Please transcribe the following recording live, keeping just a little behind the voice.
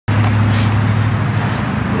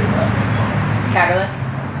Catterlick.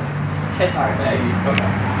 It's hard. Maggie. Okay.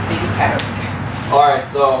 Maybe Catterlick. All right.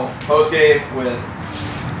 So post game with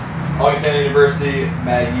Augustana University,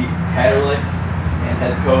 Maggie Catterlick, and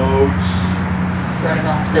head coach. Okay,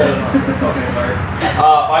 sorry.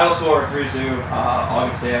 Final score 3-2.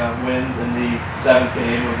 Augustana wins in the 7th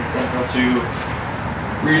game of the Central 2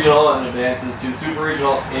 Regional and advances to Super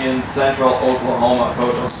Regional in Central Oklahoma.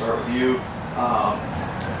 Coach, I'll start with you.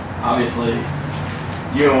 Obviously,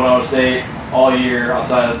 you and Winona State all year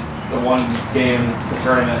outside of the one game in the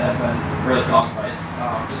tournament have been really dogfights.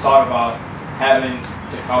 Just talk about having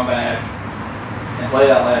to come back and play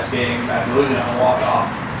that last game after losing on a walk-off.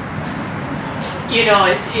 You know,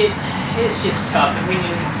 it's just tough. And we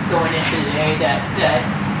knew going into the day that it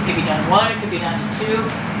could be down to 1, it could be down to 2.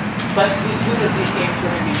 But we knew that these games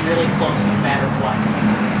were going to be really close no matter what.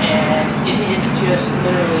 And it is just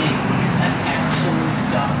literally an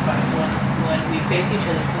absolute dogfight when we face each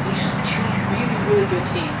other because there's just two really, really good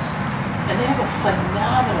teams. And they have a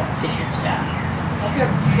phenomenal pitching staff. They've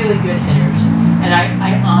got really good hitters. And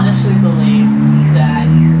I honestly believe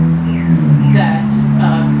that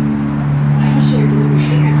we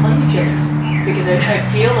shouldn't be playing each other because I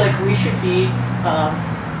feel like we should be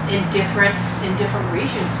in different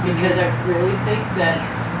regions because I really think that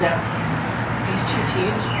these two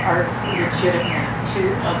teams are legitimately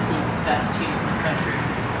two of the best teams in the country,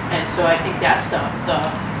 and so I think that's the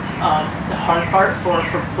hard part for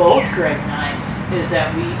both Greg and I is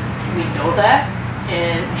that we know that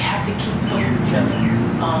and we have to keep playing each other.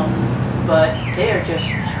 But they're a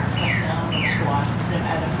phenomenal squad and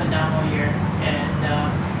have had a phenomenal year, and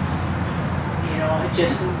you know,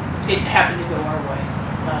 it happened to go our way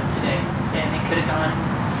today, and it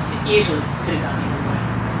easily could have gone either way.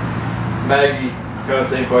 Maggie, kind of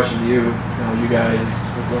same question to you. You know, you guys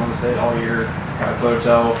with Winona State all year, kind of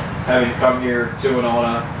toe-to-toe, having to come here to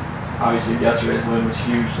Winona. Obviously, yesterday's win was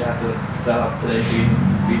huge to have to set up today,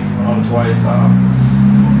 beating Winona twice.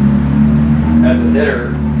 As a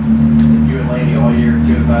hitter, you and Laney all year,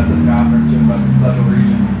 two of the best in the conference, two of the best in the Central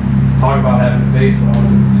region. Talk about having to face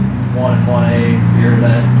Winona's 1 and 1A here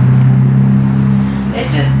today.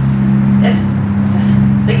 It's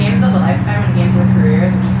the games of a lifetime and games of a career.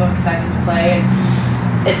 They're just so exciting to play, and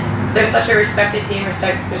they're such a respected team,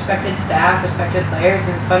 respected staff, respected players,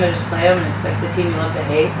 and it's fun to just play them. And it's like the team you love to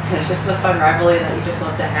hate. And it's just the fun rivalry that you just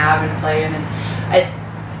love to have and play in. And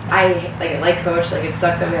I like coach. Like, it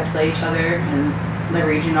sucks that we have to play each other in the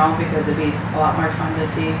regional because it'd be a lot more fun to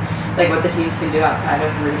see like what the teams can do outside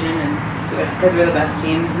of the region and see because we're the best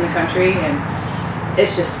teams in the country. And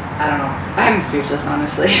it's just, I don't know. I'm speechless,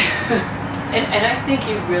 honestly. And I think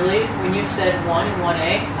you really, when you said 1 and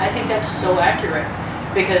 1A, I think that's so accurate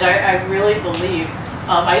because I really believe,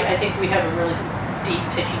 I think we have a really deep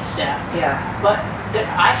pitching staff. Yeah. But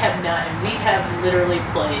I have not, and we have literally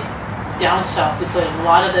played down south. We played a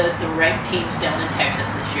lot of the ranked teams down in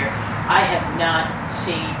Texas this year. I have not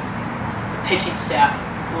seen a pitching staff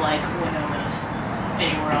like Winona's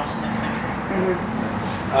anywhere else in the country. Mm-hmm.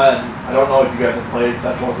 I don't know if you guys have played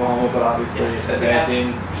Central Oklahoma, but obviously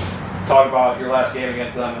advancing. Talk about your last game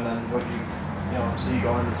against them, and then what you see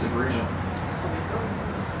going into the Super Regional.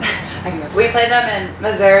 We played them in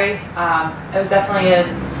Missouri. It was definitely a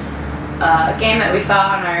game that we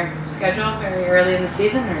saw on our schedule very early in the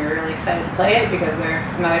season, and we were really excited to play it because they're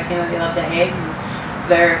another team that we love to hate. And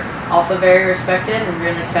they're also very respected, and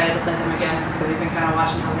really excited to play them again because we've been kind of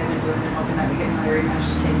watching how they've been doing and hoping that we get another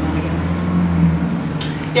rematch to take them again.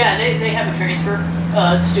 Yeah, they have a transfer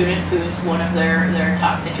student who's one of their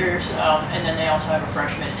top pitchers, and then they also have a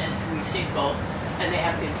freshman, and we've seen both, and they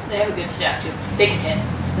have a good staff too. They can hit.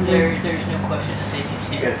 Mm-hmm. There's no question that they can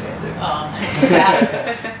hit. You guys can too.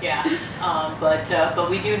 Yeah. But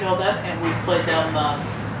we do know them, and we've played them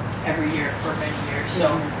every year for many years.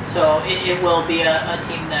 So it will be a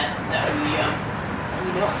team that we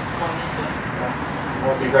know going into it.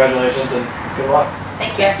 Well, congratulations and good luck.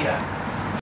 Thank you.